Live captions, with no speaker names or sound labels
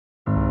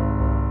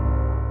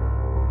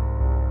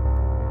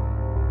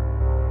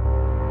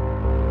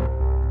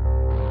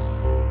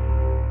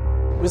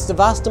With the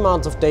vast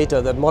amounts of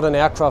data that modern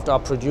aircraft are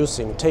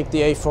producing, take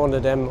the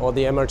A400M or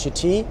the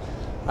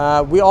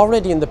MRTT, we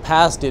already in the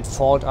past did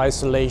fault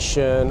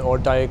isolation or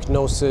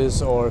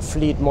diagnosis or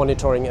fleet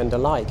monitoring and the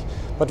like,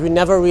 but we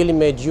never really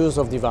made use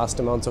of the vast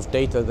amounts of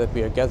data that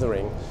we are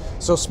gathering.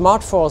 So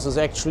SmartForce is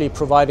actually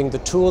providing the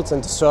tools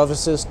and the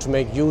services to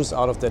make use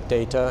out of that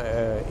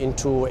data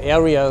into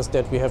areas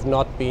that we have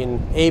not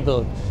been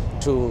able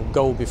to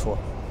go before.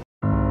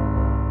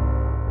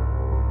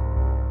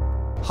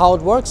 How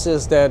it works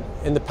is that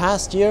in the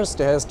past years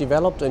there has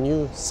developed a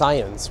new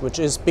science, which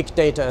is big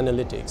data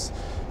analytics.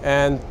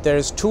 And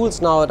there's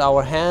tools now at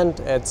our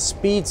hand at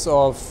speeds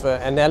of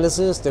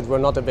analysis that were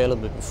not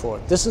available before.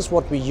 This is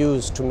what we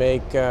use to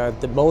make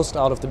the most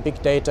out of the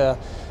big data,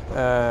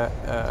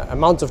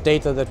 amounts of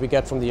data that we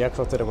get from the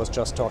aircraft that I was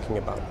just talking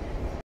about.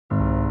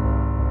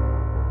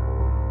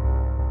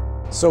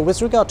 So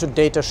with regard to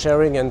data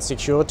sharing and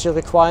security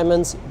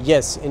requirements,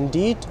 yes,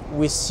 indeed,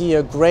 we see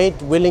a great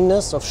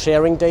willingness of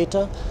sharing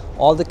data.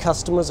 All the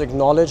customers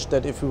acknowledge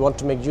that if we want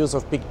to make use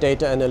of big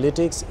data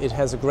analytics, it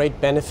has a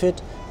great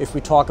benefit if we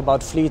talk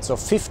about fleets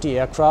of 50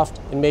 aircraft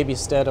and maybe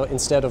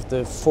instead of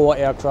the 4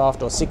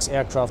 aircraft or 6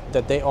 aircraft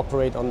that they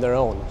operate on their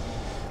own.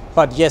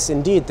 But yes,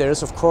 indeed, there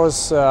is of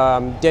course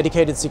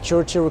dedicated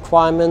security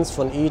requirements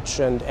from each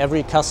and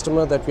every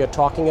customer that we are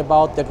talking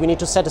about that we need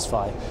to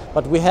satisfy.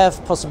 But we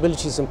have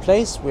possibilities in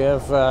place, we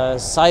have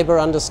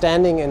cyber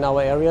understanding in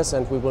our areas,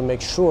 and we will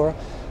make sure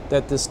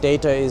that this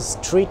data is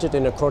treated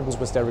in accordance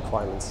with their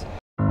requirements.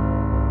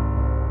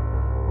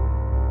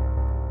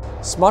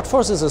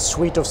 SmartForce is a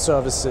suite of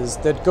services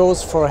that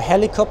goes for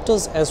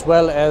helicopters as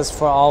well as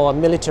for our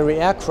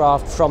military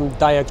aircraft, from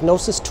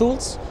diagnosis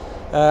tools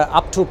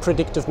up to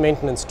predictive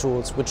maintenance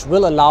tools, which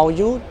will allow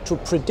you to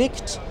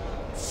predict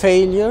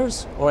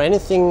failures or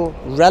anything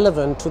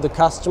relevant to the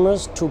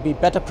customers to be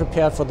better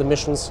prepared for the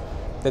missions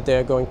that they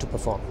are going to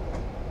perform.